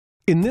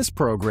In this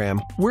program,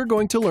 we're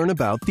going to learn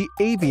about the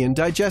avian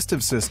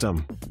digestive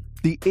system.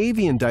 The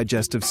avian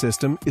digestive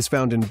system is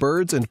found in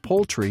birds and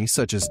poultry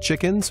such as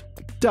chickens,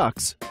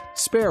 ducks,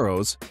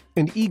 sparrows,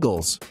 and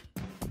eagles.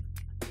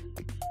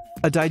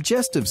 A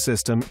digestive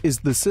system is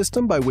the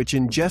system by which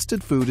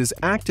ingested food is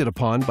acted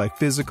upon by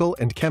physical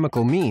and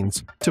chemical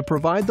means to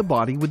provide the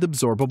body with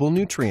absorbable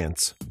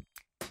nutrients.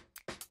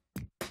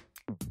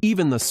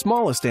 Even the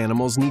smallest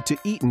animals need to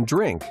eat and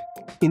drink.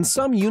 In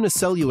some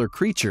unicellular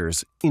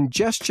creatures,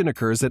 ingestion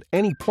occurs at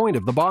any point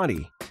of the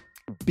body.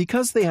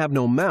 Because they have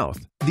no mouth,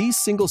 these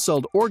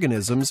single-celled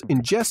organisms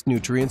ingest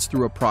nutrients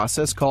through a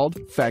process called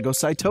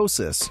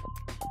phagocytosis.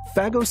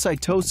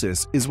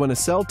 Phagocytosis is when a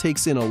cell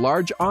takes in a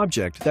large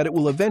object that it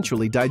will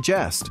eventually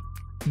digest.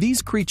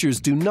 These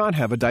creatures do not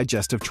have a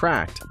digestive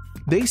tract.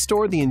 They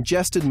store the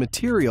ingested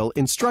material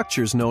in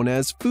structures known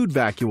as food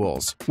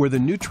vacuoles, where the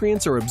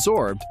nutrients are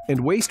absorbed and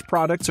waste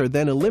products are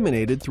then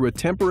eliminated through a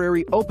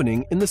temporary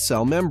opening in the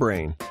cell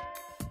membrane.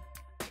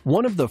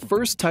 One of the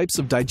first types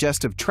of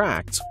digestive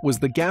tracts was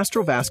the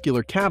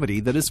gastrovascular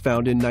cavity that is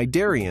found in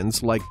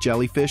cnidarians like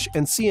jellyfish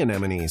and sea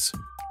anemones.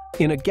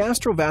 In a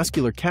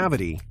gastrovascular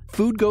cavity,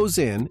 food goes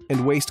in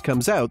and waste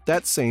comes out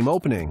that same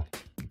opening.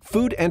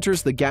 Food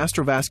enters the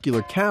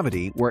gastrovascular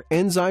cavity where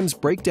enzymes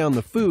break down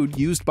the food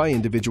used by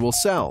individual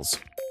cells.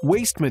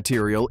 Waste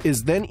material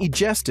is then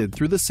egested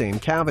through the same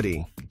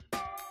cavity.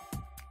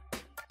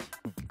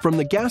 From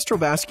the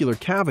gastrovascular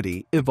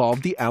cavity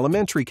evolved the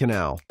alimentary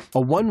canal,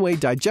 a one-way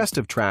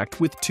digestive tract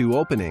with two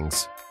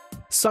openings.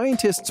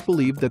 Scientists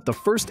believe that the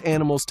first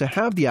animals to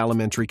have the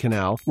alimentary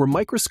canal were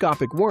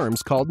microscopic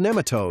worms called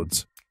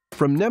nematodes.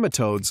 From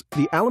nematodes,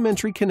 the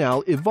alimentary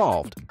canal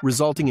evolved,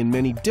 resulting in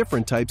many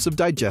different types of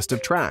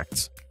digestive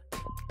tracts.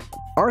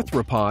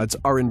 Arthropods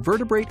are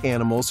invertebrate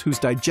animals whose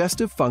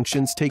digestive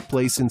functions take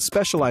place in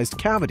specialized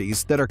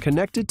cavities that are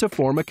connected to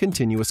form a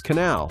continuous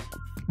canal.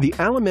 The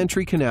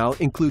alimentary canal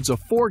includes a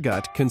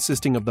foregut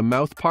consisting of the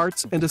mouth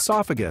parts and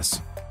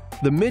esophagus,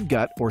 the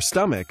midgut or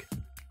stomach,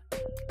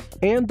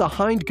 and the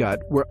hindgut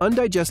where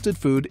undigested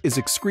food is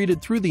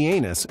excreted through the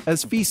anus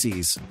as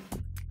feces.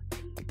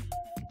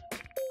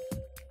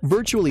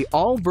 Virtually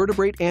all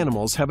vertebrate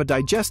animals have a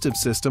digestive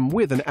system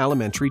with an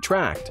alimentary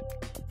tract.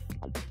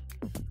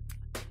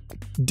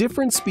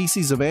 Different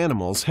species of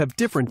animals have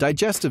different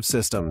digestive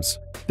systems.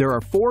 There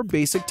are four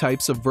basic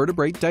types of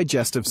vertebrate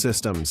digestive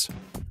systems: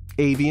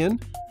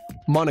 avian,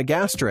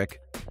 monogastric,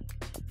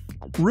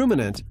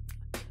 ruminant,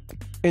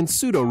 and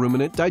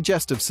pseudo-ruminant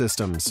digestive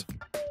systems.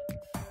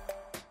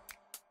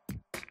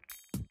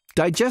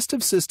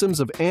 Digestive systems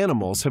of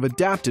animals have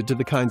adapted to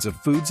the kinds of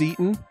foods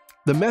eaten,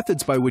 the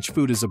methods by which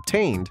food is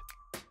obtained,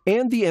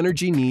 and the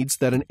energy needs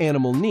that an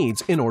animal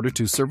needs in order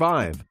to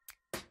survive.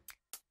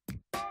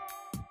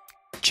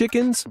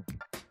 Chickens,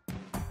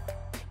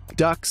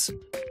 ducks,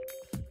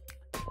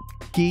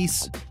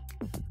 geese,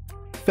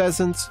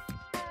 pheasants,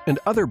 and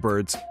other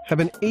birds have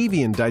an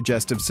avian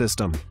digestive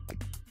system.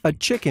 A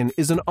chicken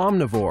is an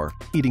omnivore,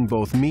 eating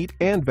both meat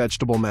and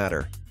vegetable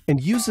matter, and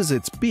uses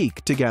its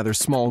beak to gather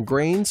small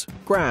grains,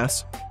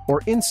 grass,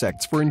 or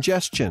insects for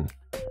ingestion.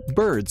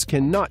 Birds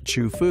cannot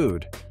chew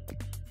food.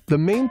 The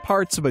main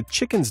parts of a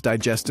chicken's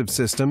digestive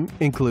system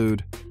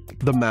include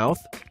the mouth,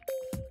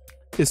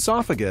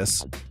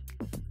 esophagus,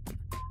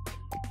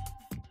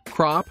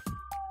 crop,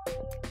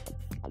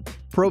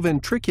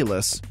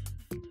 proventriculus,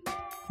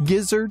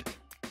 gizzard,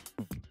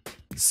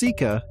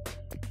 ceca,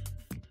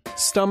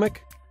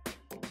 stomach,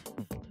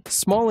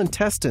 small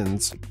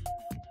intestines,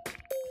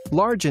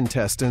 large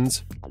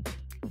intestines,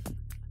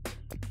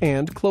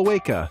 and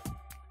cloaca.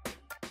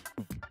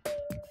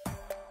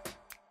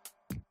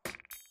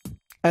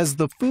 As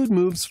the food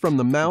moves from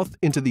the mouth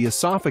into the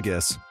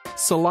esophagus,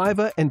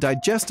 saliva and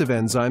digestive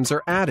enzymes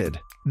are added.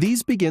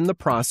 These begin the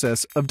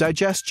process of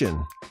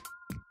digestion.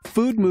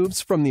 Food moves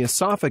from the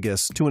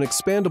esophagus to an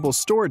expandable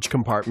storage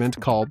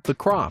compartment called the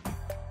crop.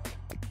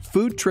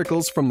 Food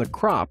trickles from the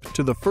crop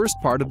to the first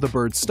part of the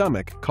bird's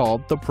stomach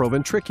called the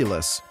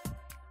proventriculus.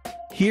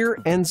 Here,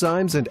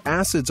 enzymes and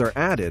acids are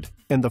added,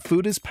 and the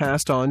food is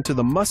passed on to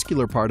the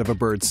muscular part of a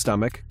bird's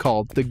stomach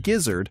called the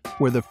gizzard,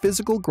 where the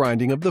physical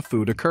grinding of the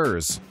food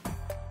occurs.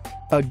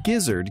 A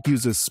gizzard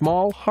uses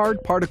small,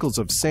 hard particles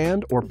of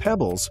sand or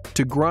pebbles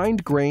to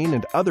grind grain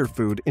and other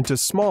food into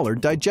smaller,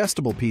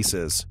 digestible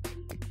pieces.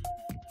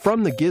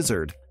 From the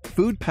gizzard,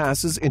 food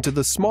passes into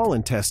the small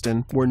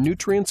intestine where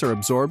nutrients are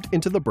absorbed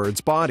into the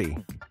bird's body.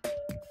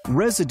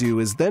 Residue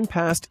is then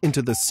passed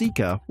into the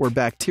ceca where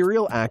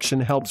bacterial action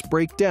helps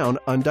break down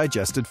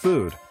undigested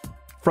food.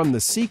 From the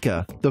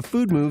ceca, the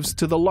food moves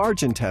to the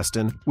large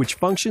intestine, which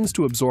functions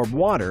to absorb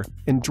water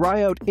and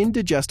dry out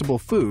indigestible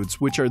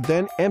foods, which are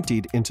then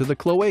emptied into the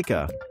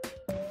cloaca.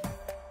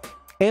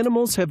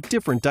 Animals have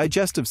different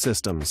digestive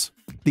systems.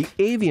 The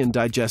avian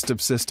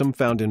digestive system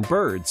found in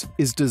birds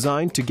is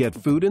designed to get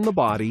food in the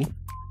body,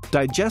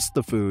 digest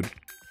the food,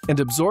 and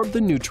absorb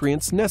the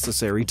nutrients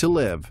necessary to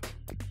live.